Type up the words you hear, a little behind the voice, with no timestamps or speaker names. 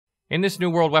In this New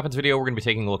World Weapons video, we're going to be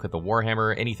taking a look at the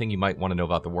Warhammer. Anything you might want to know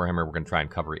about the Warhammer, we're going to try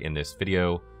and cover in this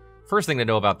video. First thing to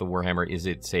know about the Warhammer is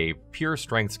it's a pure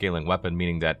strength scaling weapon,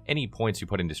 meaning that any points you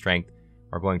put into strength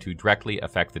are going to directly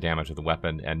affect the damage of the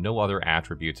weapon, and no other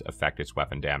attributes affect its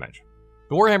weapon damage.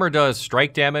 The Warhammer does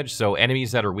strike damage, so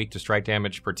enemies that are weak to strike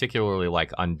damage, particularly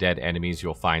like undead enemies,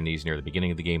 you'll find these near the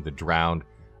beginning of the game, the Drowned.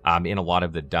 In a lot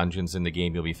of the dungeons in the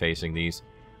game, you'll be facing these.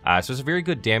 So it's a very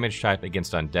good damage type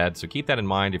against undead, so keep that in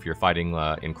mind if you're fighting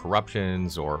in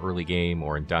corruptions or early game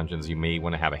or in dungeons. You may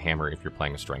want to have a hammer if you're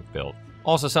playing a strength build.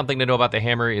 Also, something to know about the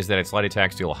hammer is that its light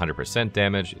attacks deal 100%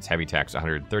 damage, its heavy attacks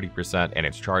 130%, and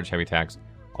its charged heavy attacks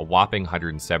a whopping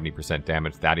 170%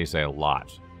 damage. That is a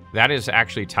lot. That is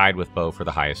actually tied with bow for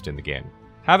the highest in the game.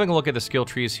 Having a look at the skill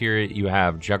trees here, you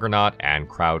have Juggernaut and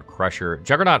Crowd Crusher.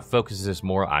 Juggernaut focuses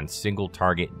more on single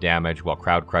target damage, while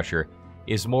Crowd Crusher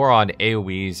is more on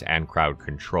AoEs and crowd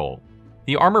control.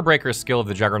 The Armor Breaker skill of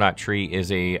the Juggernaut tree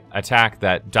is a attack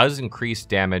that does increase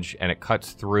damage and it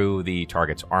cuts through the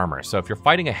target's armor. So if you're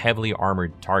fighting a heavily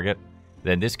armored target,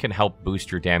 then this can help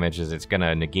boost your damage as it's going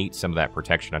to negate some of that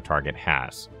protection a target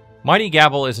has. Mighty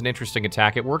Gavel is an interesting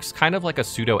attack. It works kind of like a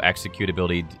pseudo-execute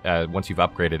ability once you've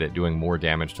upgraded it, doing more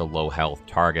damage to low health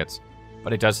targets.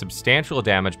 But it does substantial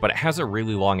damage, but it has a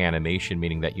really long animation,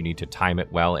 meaning that you need to time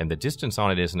it well, and the distance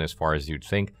on it isn't as far as you'd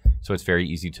think, so it's very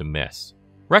easy to miss.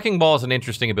 Wrecking Ball is an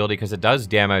interesting ability because it does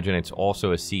damage, and it's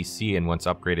also a CC, and once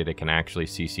upgraded, it can actually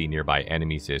CC nearby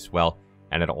enemies as well,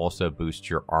 and it also boosts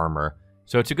your armor.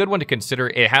 So it's a good one to consider.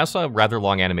 It has a rather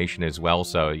long animation as well,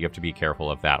 so you have to be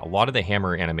careful of that. A lot of the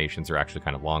hammer animations are actually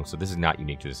kind of long, so this is not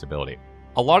unique to this ability.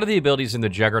 A lot of the abilities in the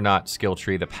Juggernaut skill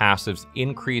tree, the passives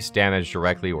increase damage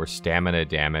directly or stamina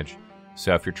damage.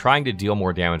 So if you're trying to deal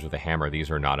more damage with a hammer,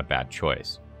 these are not a bad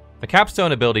choice. The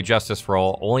capstone ability, Justice for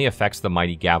All, only affects the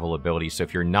Mighty Gavel ability, so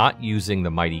if you're not using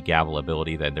the Mighty Gavel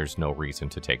ability, then there's no reason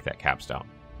to take that capstone.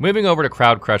 Moving over to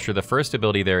Crowd Crusher, the first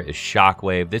ability there is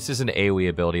Shockwave. This is an AoE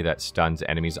ability that stuns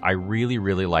enemies. I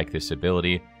really like this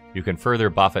ability. You can further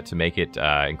buff it to make it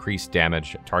increase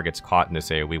damage. Targets caught in this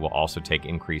AoE will also take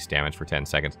increased damage for 10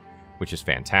 seconds, which is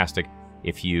fantastic.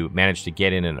 If you manage to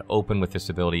get in and open with this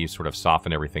ability, you sort of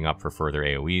soften everything up for further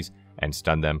AoEs and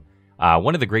stun them.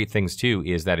 One of the great things, too,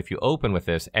 is that if you open with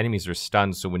this, enemies are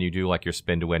stunned, so when you do like your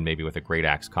spin to win, maybe with a Great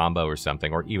Axe combo or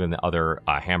something, or even the other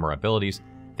hammer abilities,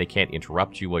 they can't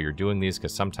interrupt you while you're doing these,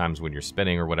 because sometimes when you're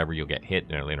spinning or whatever, you'll get hit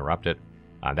and it'll interrupt it.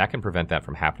 That can prevent that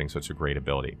from happening, so it's a great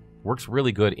ability. Works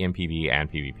really good in PvE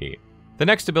and PvP. The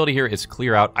next ability here is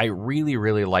Clear Out. I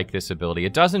really like this ability.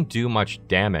 It doesn't do much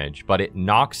damage, but it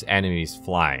knocks enemies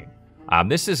flying.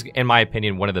 This is, in my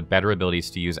opinion, one of the better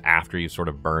abilities to use after you've sort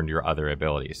of burned your other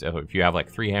abilities. So if you have like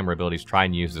 3 hammer abilities, try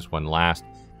and use this one last,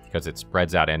 because it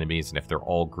spreads out enemies, and if they're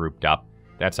all grouped up,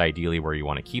 that's ideally where you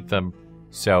want to keep them.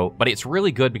 So, but it's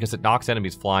really good because it knocks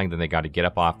enemies flying, then they got to get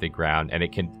up off the ground, and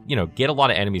it can, you know, get a lot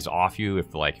of enemies off you if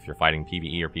you're fighting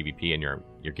PvE or PvP and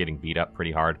you're getting beat up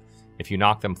pretty hard. If you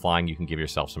knock them flying, you can give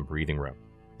yourself some breathing room.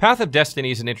 Path of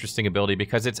Destiny is an interesting ability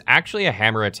because it's actually a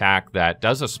hammer attack that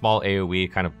does a small AoE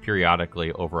kind of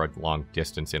periodically over a long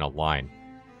distance in a line.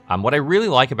 What I really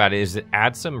like about it is it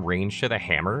adds some range to the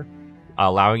hammer,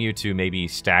 allowing you to maybe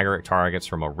stagger at targets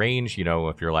from a range. You know,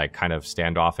 if you're like kind of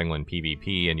standoffing in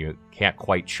PvP and you can't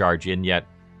quite charge in yet,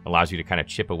 allows you to kind of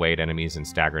chip away at enemies and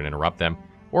stagger and interrupt them.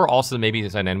 Or also maybe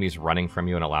an enemy's running from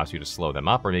you and allows you to slow them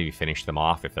up, or maybe finish them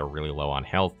off if they're really low on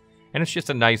health. And it's just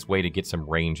a nice way to get some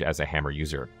range as a hammer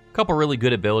user. A couple really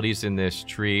good abilities in this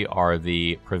tree are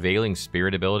the Prevailing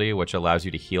Spirit ability, which allows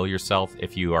you to heal yourself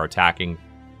if you are attacking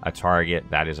a target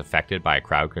that is affected by a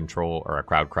crowd control or a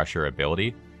crowd crusher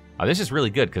ability. This is really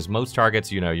good because most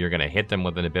targets, you know, you're going to hit them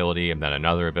with an ability and then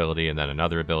another ability and then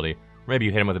another ability. Or maybe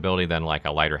you hit them with ability, then like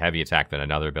a light or heavy attack, then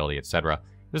another ability, etc.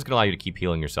 This is going to allow you to keep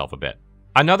healing yourself a bit.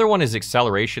 Another one is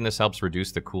Acceleration. This helps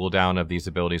reduce the cooldown of these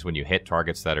abilities when you hit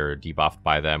targets that are debuffed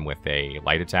by them with a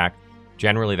light attack.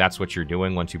 Generally, that's what you're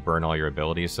doing once you burn all your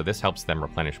abilities, so this helps them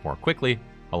replenish more quickly,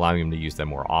 allowing them to use them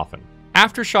more often.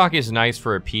 Aftershock is nice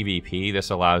for a PvP.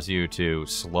 This allows you to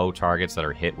slow targets that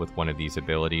are hit with one of these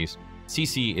abilities.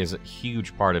 CC is a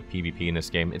huge part of PvP in this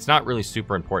game. It's not really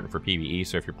super important for PvE,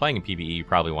 so if you're playing in PvE, you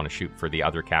probably want to shoot for the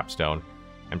other capstone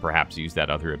and perhaps use that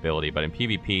other ability, but in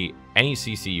PvP, any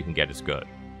CC you can get is good.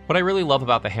 What I really love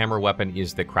about the hammer weapon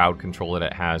is the crowd control that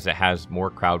it has. It has more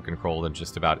crowd control than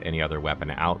just about any other weapon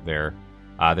out there.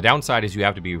 The downside is you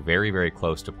have to be very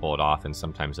close to pull it off, and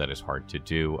sometimes that is hard to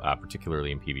do,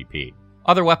 particularly in PvP.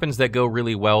 Other weapons that go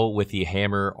really well with the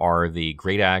hammer are the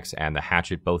Great Axe and the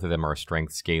Hatchet. Both of them are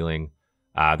strength scaling.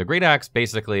 The Great Axe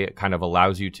basically kind of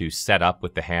allows you to set up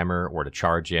with the hammer or to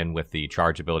charge in with the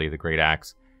charge ability of the Great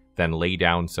Axe. then lay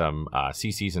down some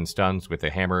CCs and stuns with the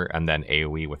hammer, and then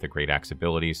AoE with the Great Axe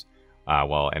abilities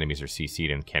while enemies are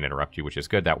CC'd and can't interrupt you, which is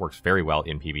good. That works very well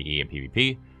in PvE and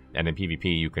PvP. And in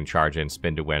PvP, you can charge in,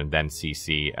 spin to win, then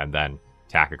CC, and then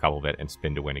attack a couple of it and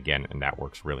spin to win again, and that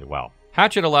works really well.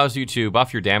 Hatchet allows you to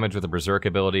buff your damage with a Berserk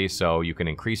ability, so you can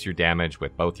increase your damage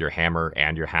with both your hammer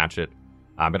and your hatchet.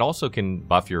 It also can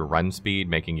buff your run speed,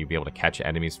 making you be able to catch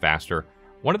enemies faster.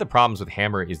 One of the problems with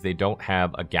hammer is they don't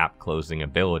have a gap closing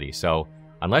ability, so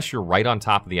unless you're right on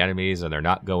top of the enemies and they're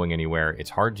not going anywhere, it's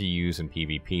hard to use in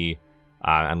PvP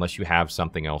unless you have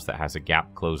something else that has a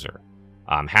gap closer.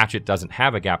 Hatchet doesn't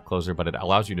have a gap closer, but it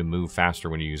allows you to move faster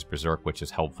when you use Berserk, which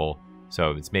is helpful.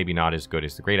 So it's maybe not as good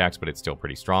as the Great Axe, but it's still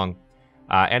pretty strong.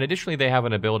 And additionally, they have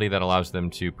an ability that allows them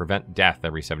to prevent death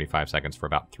every 75 seconds for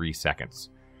about 3 seconds.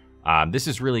 This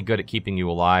is really good at keeping you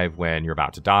alive when you're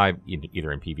about to die,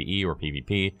 either in PvE or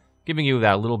PvP, giving you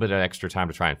that little bit of extra time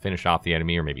to try and finish off the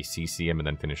enemy or maybe CC him and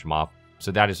then finish him off.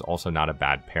 So that is also not a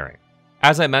bad pairing.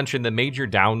 As I mentioned, the major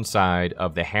downside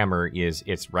of the hammer is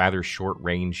it's rather short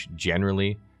range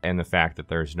generally, and the fact that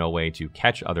there's no way to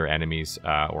catch other enemies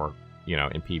or,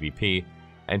 in PvP.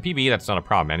 In PvE, that's not a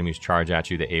problem. Enemies charge at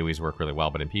you, the AoEs work really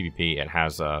well, but in PvP, it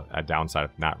has a downside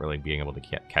of not really being able to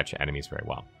catch enemies very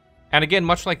well. And again,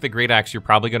 much like the Great Axe, you're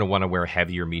probably going to want to wear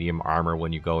heavy or medium armor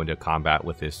when you go into combat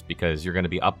with this, because you're going to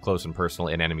be up close and personal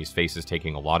in enemies' faces,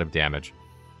 taking a lot of damage.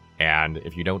 And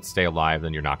if you don't stay alive,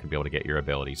 then you're not going to be able to get your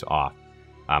abilities off.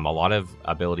 A lot of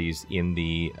abilities in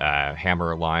the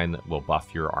hammer line will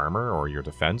buff your armor or your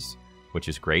defense, which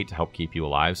is great to help keep you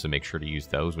alive, so make sure to use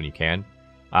those when you can.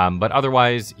 But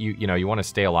otherwise, you want to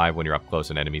stay alive when you're up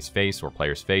close in enemy's face or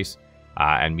player's face,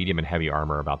 and medium and heavy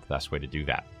armor are about the best way to do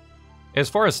that. As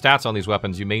far as stats on these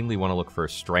weapons, you mainly want to look for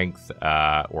strength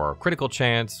or critical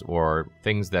chance or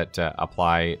things that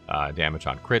apply damage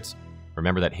on crits.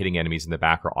 Remember that hitting enemies in the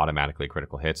back are automatically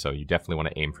critical hits, so you definitely want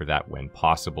to aim for that when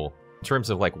possible. In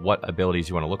terms of what abilities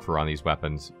you want to look for on these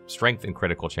weapons, strength and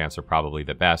critical chance are probably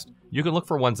the best. You can look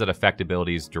for ones that affect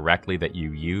abilities directly that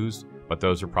you use, but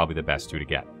those are probably the best two to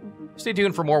get. Stay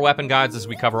tuned for more weapon guides as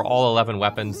we cover all 11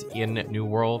 weapons in New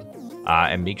World,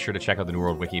 and make sure to check out the New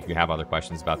World Wiki if you have other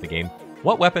questions about the game.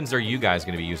 What weapons are you guys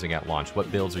going to be using at launch?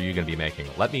 What builds are you going to be making?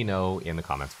 Let me know in the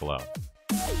comments below.